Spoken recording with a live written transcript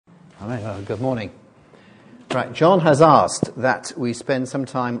Good morning. Right, John has asked that we spend some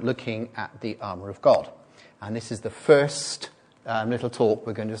time looking at the armour of God. And this is the first little talk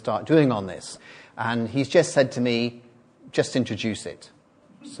we're going to start doing on this. And he's just said to me, just introduce it.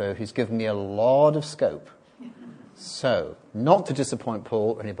 So he's given me a lot of scope. So, not to disappoint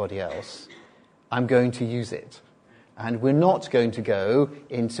Paul or anybody else, I'm going to use it. And we're not going to go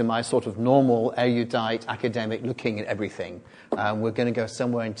into my sort of normal, erudite, academic looking at everything. We're going to go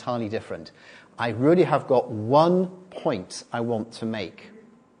somewhere entirely different. I really have got one point I want to make.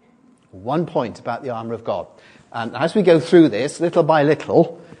 One point about the armour of God. And as we go through this, little by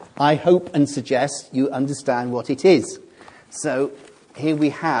little, I hope and suggest you understand what it is. So, here we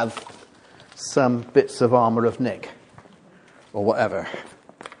have some bits of armour of Nick, or whatever.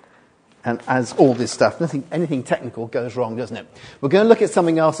 And as all this stuff, anything technical goes wrong, doesn't it? We're going to look at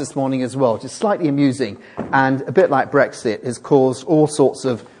something else this morning as well, which is slightly amusing, and a bit like Brexit, has caused all sorts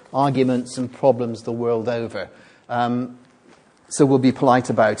of arguments and problems the world over. So we'll be polite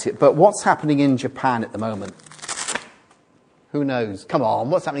about it. But what's happening in Japan at the moment? Who knows? Come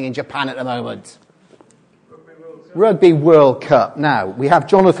on, what's happening in Japan at the moment? Rugby World Cup. Now, we have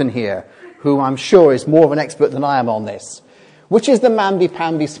Jonathan here, who I'm sure is more of an expert than I am on this. Which is the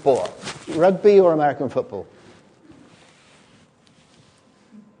mamby-pamby sport? Rugby or American football?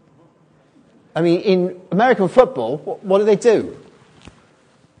 I mean, in American football, what do?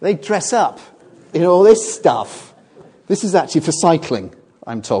 They dress up in all this stuff. This is actually for cycling,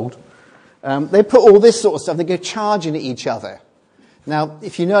 I'm told. They put all this sort of stuff, they go charging at each other. Now,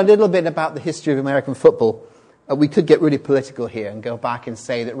 if you know a little bit about the history of American football, we could get really political here and go back and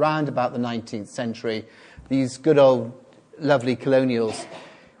say that round about the 19th century, these good old lovely colonials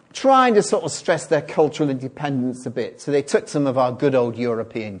trying to sort of stress their cultural independence a bit. So they took some of our good old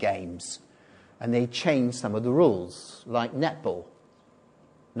European games and they changed some of the rules, like netball.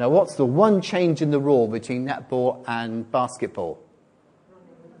 Now, what's the one change in the rule between netball and basketball?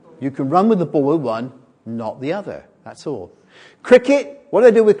 You can run with the ball with one, not the other. That's all. Cricket, what do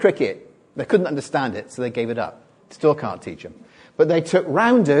they do with cricket? They couldn't understand it, so they gave it up. Still can't teach them. But they took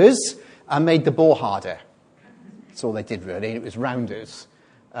rounders and made the ball harder. That's all they did, really. It was rounders.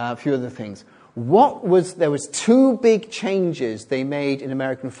 A few other things. There was two big changes they made in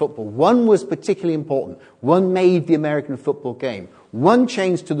American football. One was particularly important. One made the American football game. One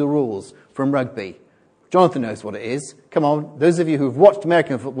changed to the rules from rugby. Jonathan knows what it is. Come on, those of you who've watched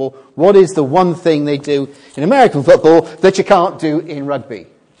American football, what is the one thing they do in American football that you can't do in rugby?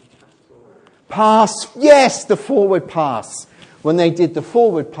 Pass. Yes, the forward pass. When they did the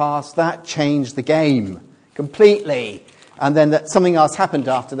forward pass, that changed the game completely. And then something else happened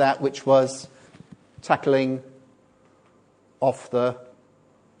after that, which was tackling off the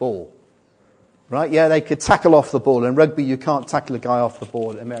ball. Right? Yeah, they could tackle off the ball. In rugby, you can't tackle a guy off the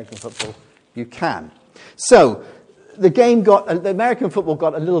ball. In American football, you can. So, the American football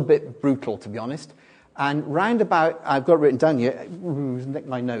got a little bit brutal, to be honest. And round about, I've got it written down here, nick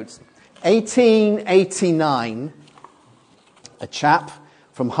my notes, 1889, a chap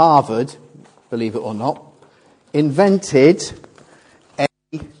from Harvard, believe it or not, invented a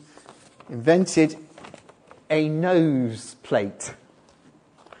nose plate.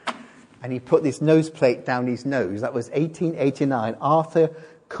 And he put this nose plate down his nose. That was 1889. Arthur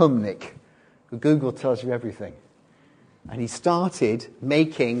Kumnick. Google tells you everything. And he started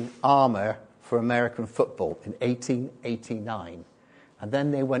making armour for American football in 1889. And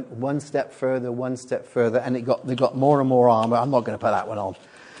then they went one step further, and they got more and more armour. I'm not going to put that one on.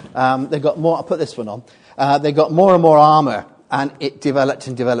 They got more. I'll put this one on. They got more and more armour, and it developed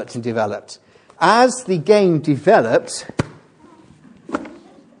and developed and developed. As the game developed,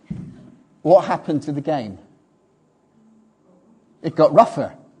 what happened to the game? It got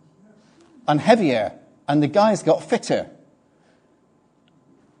rougher and heavier, and the guys got fitter.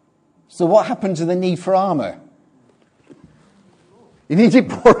 So what happened to the need for armour? You needed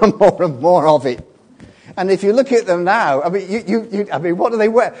more and more and more of it. And if you look at them now, I mean, what do they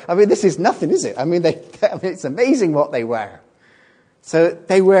wear? I mean, this is nothing, is it? I mean, it's amazing what they wear. So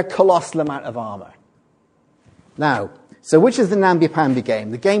they wear a colossal amount of armour. Now, so which is the namby-pamby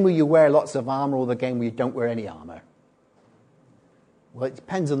game? The game where you wear lots of armour or the game where you don't wear any armour? Well, it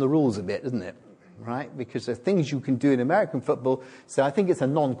depends on the rules a bit, doesn't it? Right? Because there are things you can do in American football, so I think it's a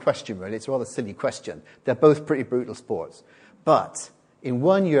non-question, really. It's a rather silly question. They're both pretty brutal sports. But in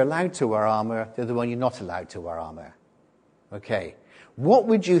one, you're allowed to wear armour. The other one, you're not allowed to wear armour. Okay. What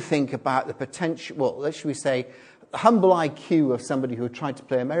would you think about the potential, well, let's we say, humble IQ of somebody who tried to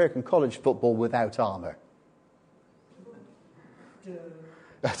play American college football without armour?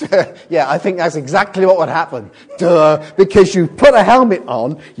 Yeah, I think that's exactly what would happen. Duh. Because you put a helmet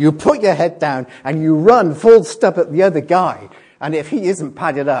on, you put your head down, and you run full stop at the other guy. And if he isn't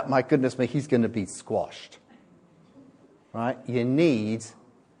padded up, my goodness me, he's going to be squashed. Right? You need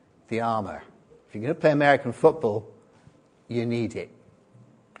the armor. If you're going to play American football, you need it.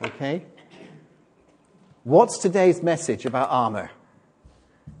 Okay? What's today's message about armor?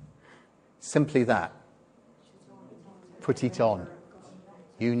 Simply that. Put it on.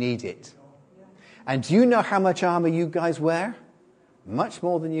 You need it. And do you know how much armor you guys wear? Much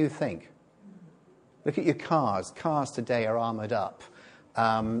more than you think. Look at your cars. Cars today are armored up.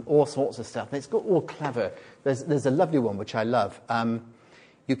 All sorts of stuff. It's got all clever. There's a lovely one which I love.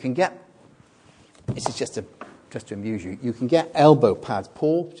 You can get, this is just to amuse you, you can get elbow pads.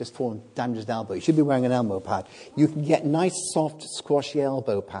 Paul, just fallen, damaged his elbow. You should be wearing an elbow pad. You can get nice, soft, squashy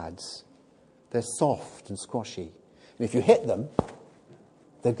elbow pads. They're soft and squashy. And if you hit them,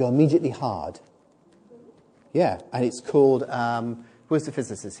 they go immediately hard. Yeah, and it's called, where's the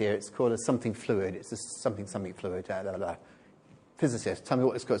physicist here? It's called a something fluid. It's a something fluid. Physicist, tell me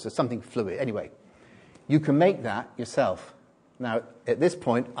what it's called. So something fluid. Anyway, you can make that yourself. Now, at this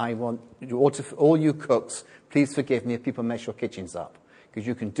point, I want all you cooks, please forgive me if people mess your kitchens up. Because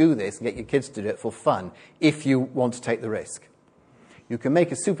you can do this and get your kids to do it for fun if you want to take the risk. You can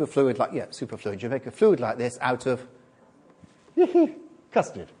make a superfluid like, superfluid. You make a fluid like this out of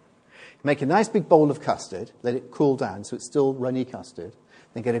custard. Make a nice big bowl of custard, let it cool down so it's still runny custard,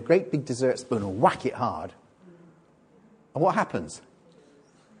 then get a great big dessert spoon and whack it hard. And what happens?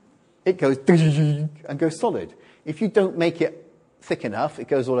 It goes and goes solid. If you don't make it thick enough, it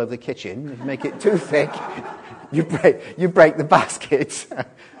goes all over the kitchen. If you make it too thick, you break the basket.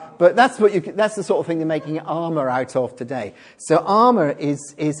 But that's the sort of thing they're making armor out of today. So armor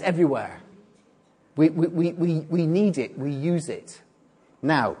is everywhere. We need it. We use it.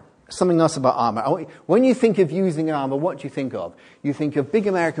 Now, something else about armor. When you think of using armor, what do you think of? You think of big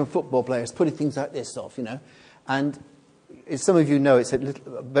American football players putting things like this off, And as some of you know, it's a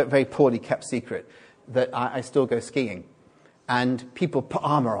very poorly kept secret that I still go skiing. And people put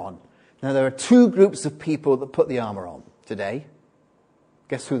armor on. Now, there are two groups of people that put the armor on today.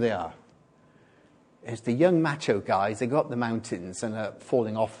 Guess who they are? It's the young macho guys. They go up the mountains and are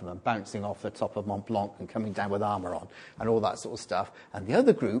falling off them and bouncing off the top of Mont Blanc and coming down with armor on and all that sort of stuff. And the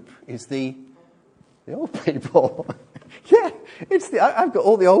other group is the old people. Yeah, I've got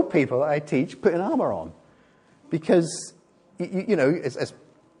all the old people that I teach putting armor on. Because, as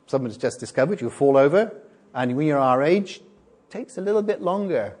someone's just discovered, you'll fall over. And when you're our age, it takes a little bit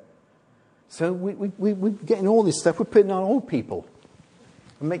longer. So we're getting all this stuff. We're putting on old people.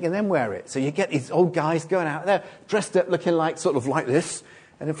 And making them wear it. So you get these old guys going out there, dressed up looking like this.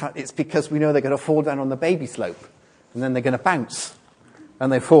 And in fact, it's because we know they're going to fall down on the baby slope. And then they're going to bounce.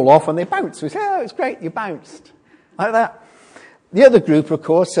 And they fall off and they bounce. We say, oh, it's great, you bounced. Like that. The other group, of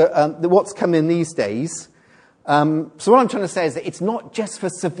course, what's coming these days. So what I'm trying to say is that it's not just for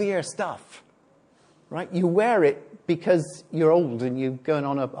severe stuff. Right? You wear it because you're old and you're going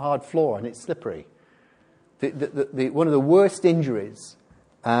on a hard floor and it's slippery. One of the worst injuries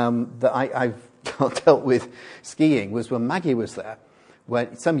that I've dealt with skiing was when Maggie was there,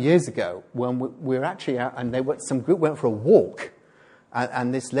 some years ago, when we were actually out and some group went for a walk,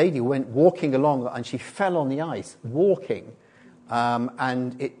 and this lady went walking along and she fell on the ice walking,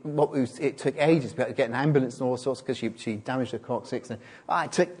 and it took ages to get an ambulance and all sorts because she damaged her coccyx, and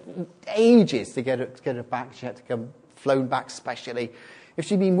it took ages to get her back. She had to come flown back specially. If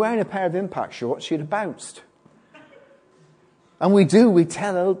she'd been wearing a pair of impact shorts, she'd have bounced. And we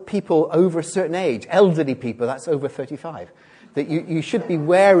tell people over a certain age, elderly people, that's over 35, that you should be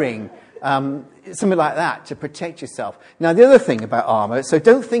wearing something like that to protect yourself. Now, the other thing about armor, so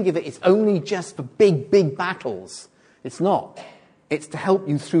don't think of it, it's only just for big, big battles. It's not. It's to help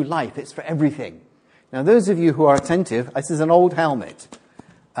you through life. It's for everything. Now, those of you who are attentive, this is an old helmet.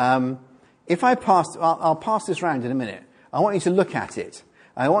 I'll pass this around in a minute. I want you to look at it.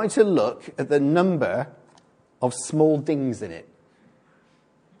 I want you to look at the number of small dings in it.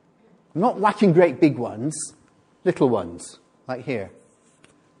 I'm not whacking great big ones, little ones, like here.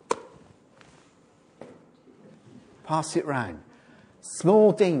 Pass it round.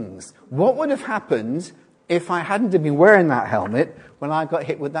 Small dings. What would have happened if I hadn't have been wearing that helmet when I got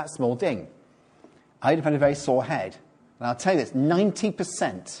hit with that small ding? I'd have had a very sore head. And I'll tell you this,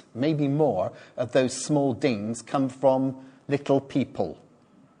 90%, maybe more, of those small dings come from little people.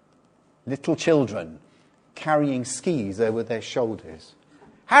 Little children carrying skis over their shoulders.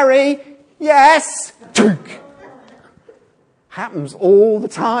 Harry, yes! Happens all the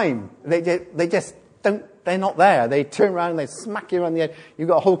time. They just don't they're not there. They turn around and they smack you on the head. You've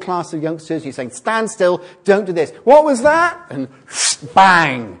got a whole class of youngsters. You're saying, stand still, don't do this. What was that? And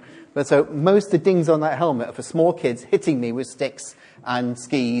bang. But so most of the dings on that helmet are for small kids hitting me with sticks and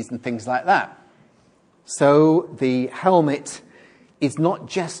skis and things like that. So the helmet is not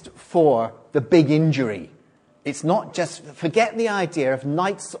just for the big injury. It's not just, forget the idea of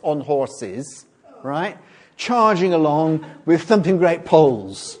knights on horses, right? Charging along with thumping great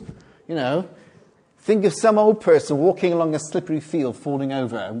poles. You know, think of some old person walking along a slippery field, falling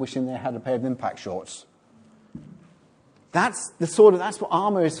over and wishing they had a pair of impact shorts. That's what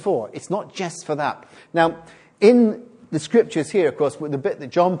armor is for. It's not just for that. Now, in the scriptures here, of course, with the bit that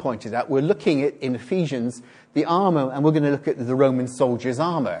John pointed out, we're looking at, in Ephesians, the armor, and we're going to look at the Roman soldier's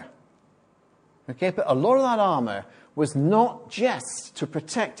armor. Okay, but a lot of that armor was not just to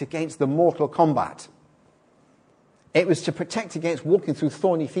protect against the mortal combat. It was to protect against walking through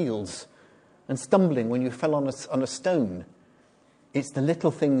thorny fields and stumbling when you fell on a stone. It's the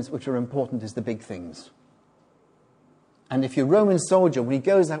little things which are important as the big things. And if you're a Roman soldier, when he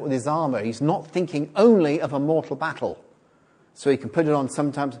goes out with his armor, he's not thinking only of a mortal battle. So he can put it on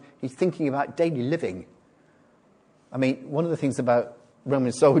sometimes. He's thinking about daily living. I mean, one of the things about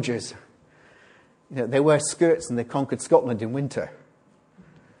Roman soldiers, you know, they wear skirts and they conquered Scotland in winter.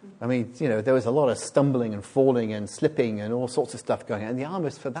 I mean, you know, there was a lot of stumbling and falling and slipping and all sorts of stuff going on. And the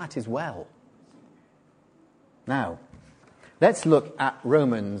armor's for that as well. Now, let's look at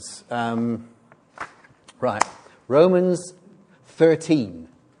Romans. Romans 13,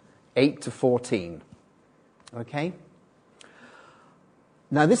 8 to 14. Okay?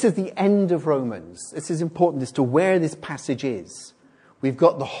 Now, this is the end of Romans. This is important as to where this passage is. We've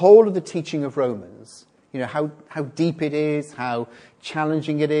got the whole of the teaching of Romans. You know, how deep it is, how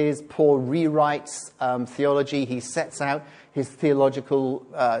challenging it is. Paul rewrites theology. He sets out his theological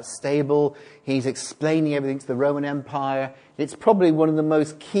stable. He's explaining everything to the Roman Empire. It's probably one of the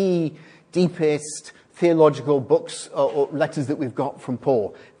most key, deepest theological books or letters that we've got from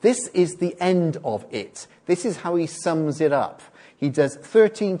Paul. This is the end of it. This is how he sums it up. He does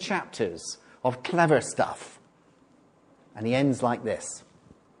 13 chapters of clever stuff. And he ends like this.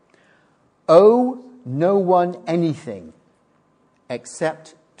 Owe no one anything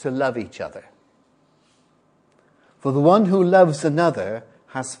except to love each other. For the one who loves another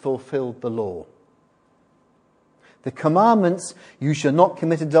has fulfilled the law. The commandments, you shall not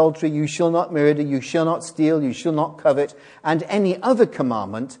commit adultery, you shall not murder, you shall not steal, you shall not covet, and any other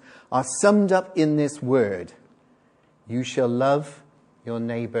commandment are summed up in this word. You shall love your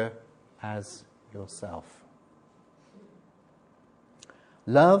neighbor as yourself.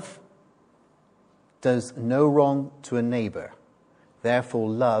 Love does no wrong to a neighbor. Therefore,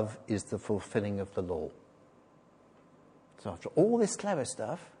 love is the fulfilling of the law. So after all this clever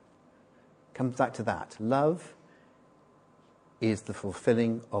stuff, comes back to that. Love is the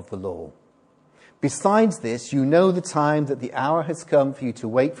fulfilling of the law. Besides this, you know the time that the hour has come for you to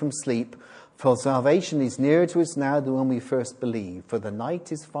wake from sleep, for salvation is nearer to us now than when we first believed. For the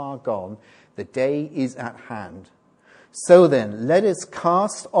night is far gone, the day is at hand. So then, let us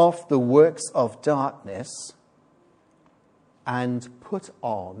cast off the works of darkness and put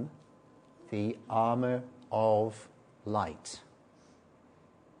on the armor of light.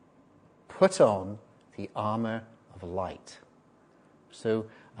 Put on the armor of light. So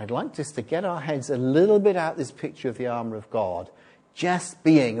I'd like us to get our heads a little bit out this picture of the armor of God, just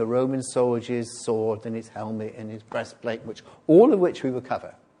being a Roman soldier's sword and his helmet and his breastplate, all of which we will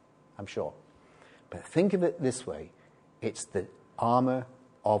cover, I'm sure. But think of it this way. It's the armor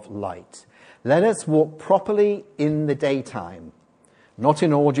of light. Let us walk properly in the daytime, not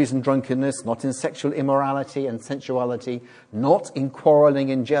in orgies and drunkenness, not in sexual immorality and sensuality, not in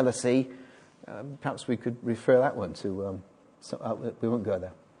quarreling and jealousy. Perhaps we could refer that one to... we won't go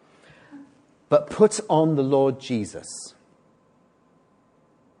there. But put on the Lord Jesus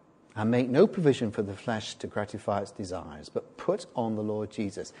and make no provision for the flesh to gratify its desires, but put on the Lord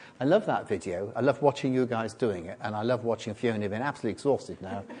Jesus. I love that video. I love watching you guys doing it, and I love watching Fiona being absolutely exhausted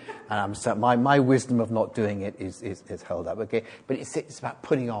now. And my wisdom of not doing it is held up. Okay, but it's about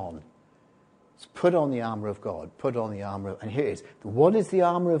putting on. It's put on the armor of God. Put on the armor, and here it is. What is the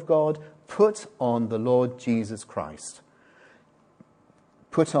armor of God? Put on the Lord Jesus Christ.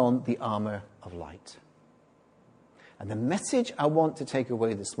 Put on the armor of light. And the message I want to take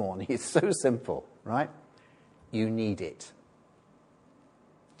away this morning is so simple, right? You need it.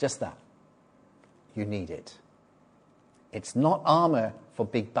 Just that. You need it. It's not armor for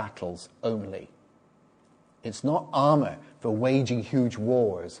big battles only. It's not armor for waging huge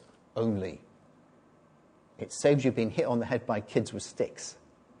wars only. It saves you being hit on the head by kids with sticks,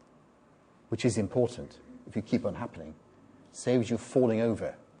 which is important. if you keep on happening. Saves you falling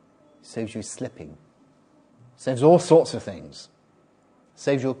over. Saves you slipping. Saves all sorts of things.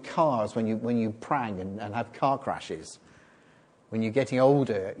 Saves your cars when you prang and have car crashes. When you're getting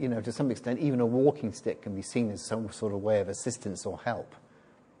older, to some extent, even a walking stick can be seen as some sort of way of assistance or help.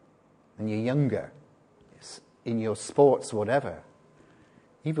 When you're younger, in your sports, whatever,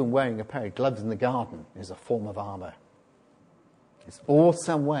 even wearing a pair of gloves in the garden is a form of armor. It's all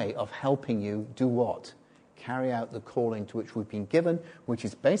some way of helping you do what? Carry out the calling to which we've been given, which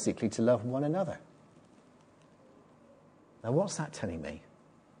is basically to love one another. Now, what's that telling me?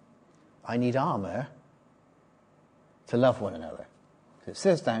 I need armor to love one another. It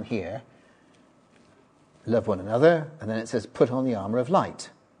says down here, love one another, and then it says put on the armor of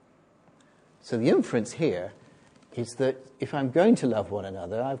light. So the inference here is that if I'm going to love one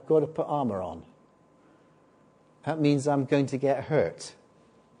another, I've got to put armor on. That means I'm going to get hurt.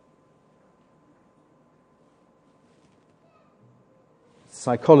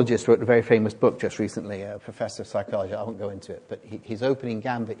 Psychologist wrote a very famous book just recently, a professor of psychology. I won't go into it, but his opening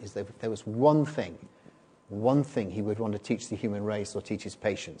gambit is that if there was one thing he would want to teach the human race or teach his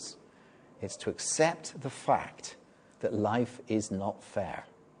patients, it's to accept the fact that life is not fair.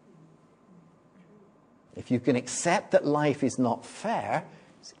 If you can accept that life is not fair,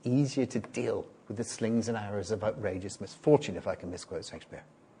 it's easier to deal with the slings and arrows of outrageous misfortune, if I can misquote Shakespeare.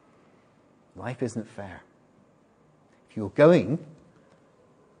 Life isn't fair. If you're going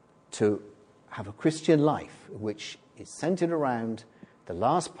to have a Christian life which is centered around the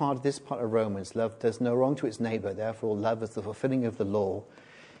last part of this part of Romans, love does no wrong to its neighbor, therefore love is the fulfilling of the law,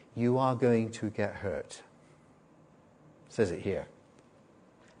 you are going to get hurt. It says it here.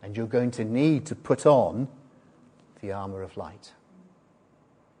 And you're going to need to put on the armor of light,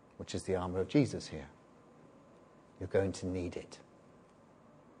 which is the armor of Jesus here. You're going to need it.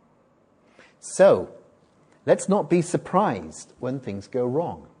 So, let's not be surprised when things go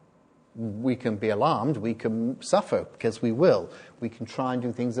wrong. We can be alarmed, we can suffer, because we will. We can try and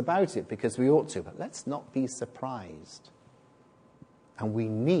do things about it, because we ought to. But let's not be surprised. And we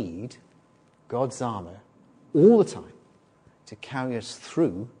need God's armor all the time to carry us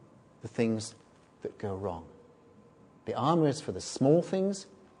through the things that go wrong. The armor is for the small things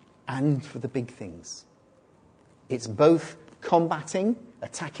and for the big things. It's both combating,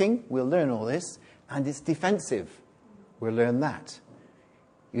 attacking, we'll learn all this, and it's defensive. We'll learn that.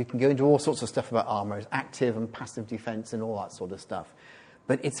 You can go into all sorts of stuff about armor, it's active and passive defense and all that sort of stuff.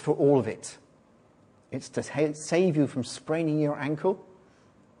 But it's for all of it. It's to save you from spraining your ankle,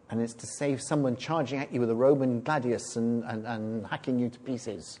 and it's to save someone charging at you with a Roman gladius and hacking you to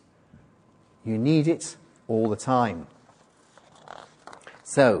pieces. You need it all the time.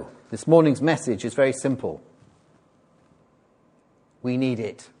 So, this morning's message is very simple. We need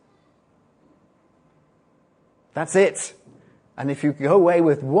it. That's it. And if you go away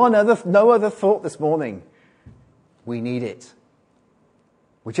with no other thought this morning, we need it.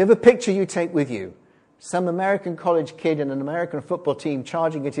 Whichever picture you take with you, some American college kid in an American football team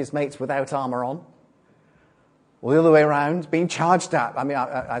charging at his mates without armor on, or the other way around, being charged at. I mean,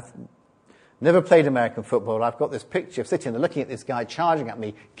 I've never played American football. I've got this picture of sitting there looking at this guy charging at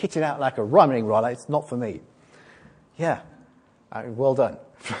me, kitted out like a running rod. It's not for me. Yeah, well done.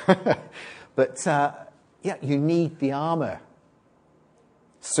 But, yeah, you need the armor.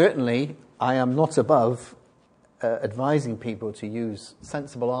 Certainly, I am not above advising people to use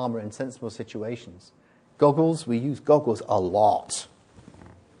sensible armor in sensible situations. Goggles, we use goggles a lot.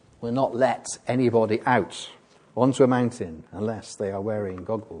 We'll not let anybody out onto a mountain unless they are wearing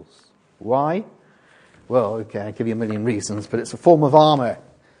goggles. Why? Well, okay, I'll give you a million reasons, but it's a form of armor.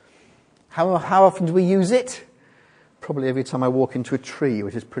 How often do we use it? Probably every time I walk into a tree,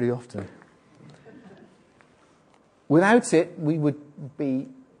 which is pretty often. Without it, we would be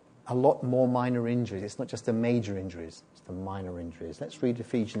a lot more minor injuries. It's not just the major injuries, it's the minor injuries. Let's read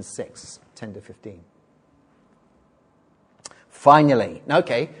Ephesians 6, 10 to 15. Finally,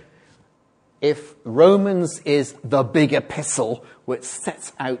 okay, if Romans is the big epistle which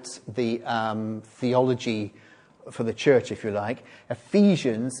sets out the theology for the church, if you like,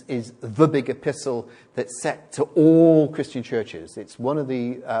 Ephesians is the big epistle that's set to all Christian churches. It's one of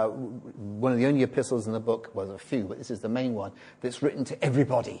the only epistles in the book, well, there are a few, but this is the main one, that's written to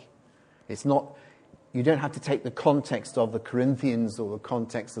everybody. It's not, you don't have to take the context of the Corinthians or the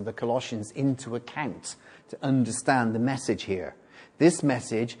context of the Colossians into account to understand the message here. This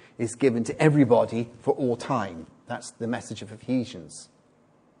message is given to everybody for all time. That's the message of Ephesians.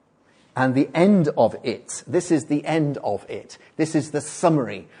 And the end of it, this is the end of it. This is the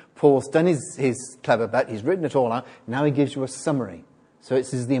summary. Paul's done his clever bit, he's written it all out, now he gives you a summary. So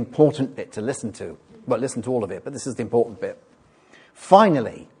this is the important bit to listen to. Well, listen to all of it, but this is the important bit.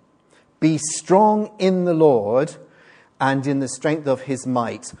 Finally, be strong in the Lord and in the strength of his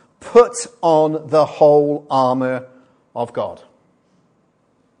might. Put on the whole armour of God.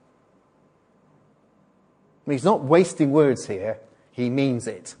 He's not wasting words here. He means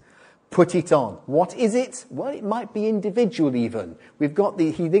it. Put it on. What is it? Well, it might be individual even. He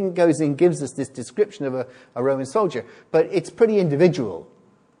then goes and gives us this description of a Roman soldier, but it's pretty individual.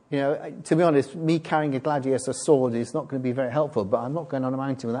 You know, to be honest, me carrying a gladiator sword is not going to be very helpful, but I'm not going on a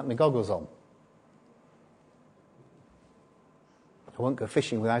mountain without my goggles on. I won't go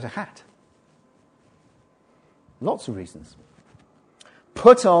fishing without a hat. Lots of reasons.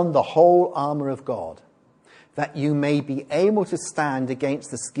 Put on the whole armour of God, that you may be able to stand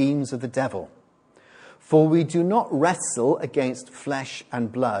against the schemes of the devil. For we do not wrestle against flesh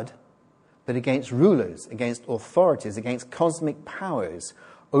and blood, but against rulers, against authorities, against cosmic powers,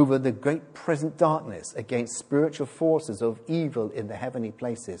 over the great present darkness, against spiritual forces of evil in the heavenly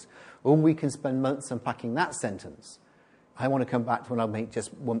places. We can spend months unpacking that sentence. I want to come back to what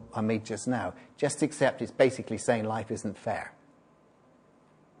I made just now. Just accept it's basically saying life isn't fair.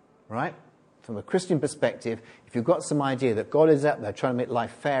 Right? From a Christian perspective, if you've got some idea that God is out there trying to make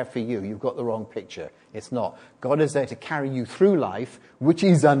life fair for you, you've got the wrong picture. It's not. God is there to carry you through life, which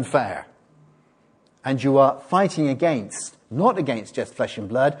is unfair. And you are fighting against, not against just flesh and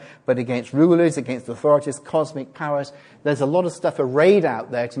blood, but against rulers, against authorities, cosmic powers. There's a lot of stuff arrayed out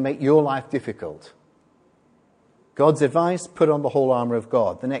there to make your life difficult. God's advice, put on the whole armour of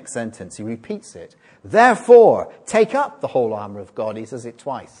God. The next sentence, he repeats it. Therefore, take up the whole armour of God. He says it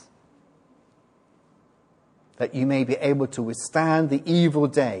twice. That you may be able to withstand the evil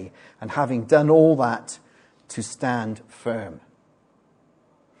day, and having done all that, to stand firm.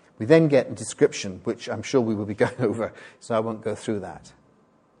 We then get a description, which I'm sure we will be going over, so I won't go through that.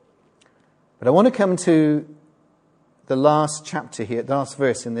 But I want to come to the last chapter here, the last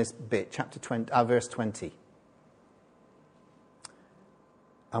verse in this bit, chapter 20, verse 20.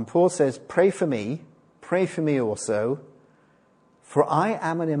 And Paul says, pray for me also, for I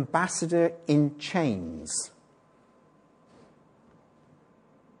am an ambassador in chains.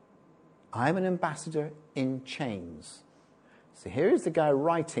 I am an ambassador in chains. So here is the guy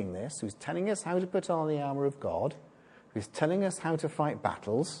writing this, who's telling us how to put on the armour of God, who's telling us how to fight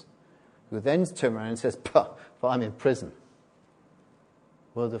battles, who then turns around and says, but I'm in prison.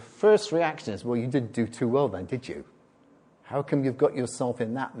 Well, the first reaction is, well, you didn't do too well then, did you? How come you've got yourself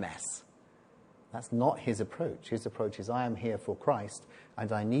in that mess? That's not his approach. His approach is, I am here for Christ,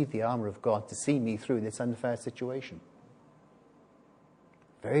 and I need the armour of God to see me through this unfair situation.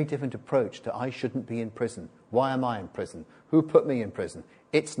 Very different approach to I shouldn't be in prison. Why am I in prison? Who put me in prison?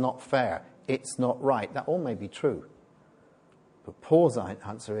 It's not fair. It's not right. That all may be true. But Paul's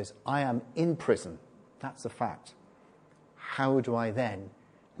answer is, I am in prison. That's a fact. How do I then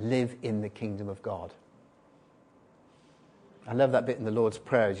live in the kingdom of God? I love that bit in the Lord's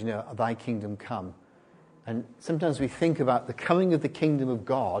Prayer, thy kingdom come. And sometimes we think about the coming of the kingdom of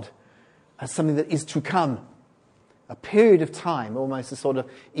God as something that is to come. A period of time, almost a sort of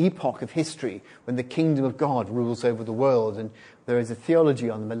epoch of history, when the kingdom of God rules over the world, and there is a theology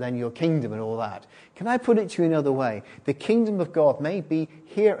on the millennial kingdom and all that. Can I put it to you another way? The kingdom of God may be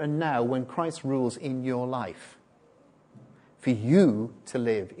here and now when Christ rules in your life. For you to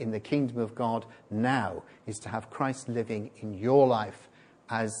live in the kingdom of God now is to have Christ living in your life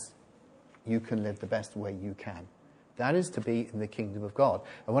as you can live the best way you can. That is to be in the kingdom of God.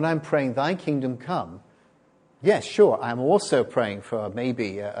 And when I'm praying, thy kingdom come, yes, sure, I'm also praying for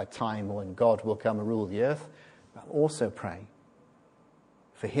maybe a time when God will come and rule the earth. But I'm also praying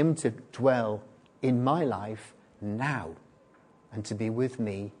for him to dwell in my life now, and to be with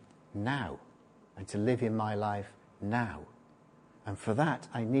me now, and to live in my life now. And for that,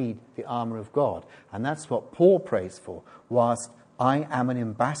 I need the armour of God. And that's what Paul prays for, whilst I am an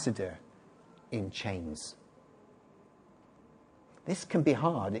ambassador in chains. This can be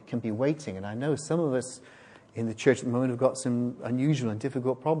hard. It can be weighting. And I know some of us in the church at the moment have got some unusual and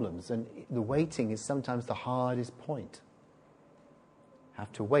difficult problems. And the waiting is sometimes the hardest point. You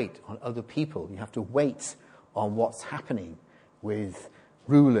have to wait on other people. You have to wait on what's happening with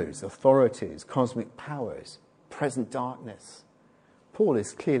rulers, authorities, cosmic powers, present darkness. Paul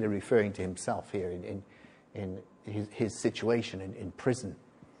is clearly referring to himself here in his situation in prison.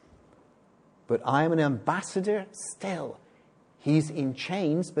 But I am an ambassador still. He's in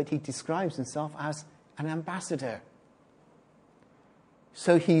chains, but he describes himself as an ambassador.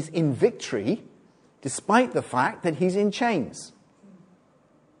 So he's in victory, despite the fact that he's in chains.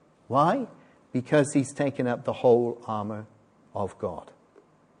 Why? Because he's taken up the whole armour of God.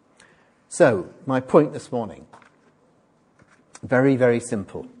 So, my point this morning, very, very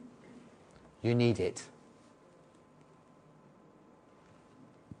simple. You need it.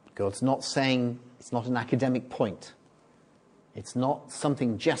 God's not saying, it's not an academic point. It's not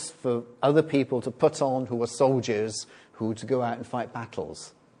something just for other people to put on who are soldiers who are to go out and fight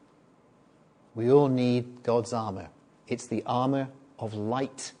battles. We all need God's armour. It's the armour of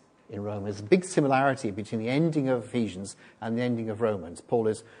light in Romans. There's a big similarity between the ending of Ephesians and the ending of Romans. Paul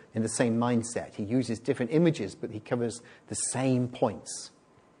is in the same mindset. He uses different images, but he covers the same points.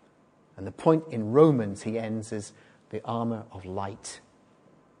 And the point in Romans he ends is the armour of light.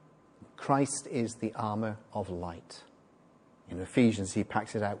 Christ is the armour of light. In Ephesians, he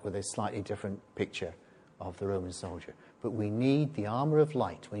packs it out with a slightly different picture of the Roman soldier. But we need the armour of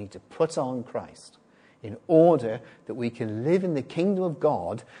light. We need to put on Christ in order that we can live in the kingdom of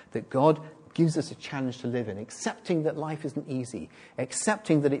God, that God gives us a challenge to live in, accepting that life isn't easy,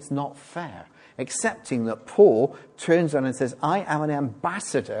 accepting that it's not fair, accepting that Paul turns around and says, I am an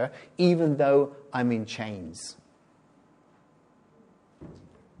ambassador even though I'm in chains.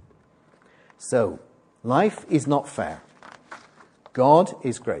 So, life is not fair. God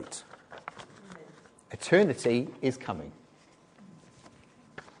is great. Eternity is coming.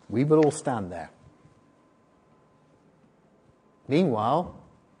 We will all stand there. Meanwhile,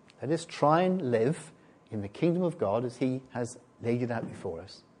 let us try and live in the kingdom of God as he has laid it out before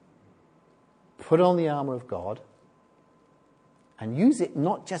us. Put on the armour of God and use it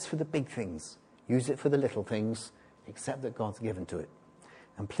not just for the big things. Use it for the little things, except that God's given to it.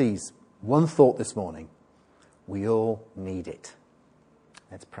 And please, one thought this morning. We all need it.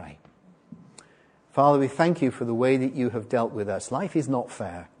 Let's pray. Father, we thank you for the way that you have dealt with us. Life is not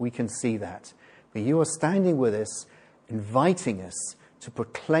fair. We can see that. But you are standing with us, inviting us to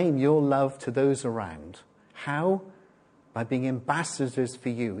proclaim your love to those around. How? By being ambassadors for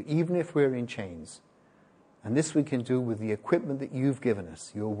you, even if we're in chains. And this we can do with the equipment that you've given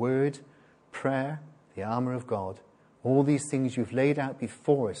us. Your word, prayer, the armour of God. All these things you've laid out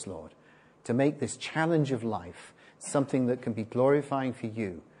before us, Lord, to make this challenge of life something that can be glorifying for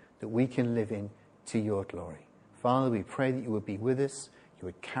you, that we can live in to your glory. Father, we pray that you would be with us, you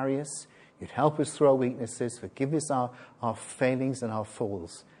would carry us, you'd help us through our weaknesses, forgive us our failings and our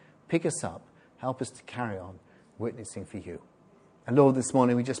falls. Pick us up, help us to carry on witnessing for you. And Lord, this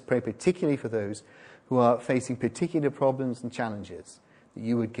morning we just pray particularly for those who are facing particular problems and challenges, that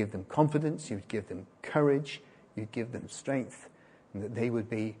you would give them confidence, you would give them courage, you'd give them strength, and that they would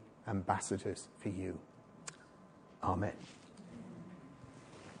be ambassadors for you. Amen.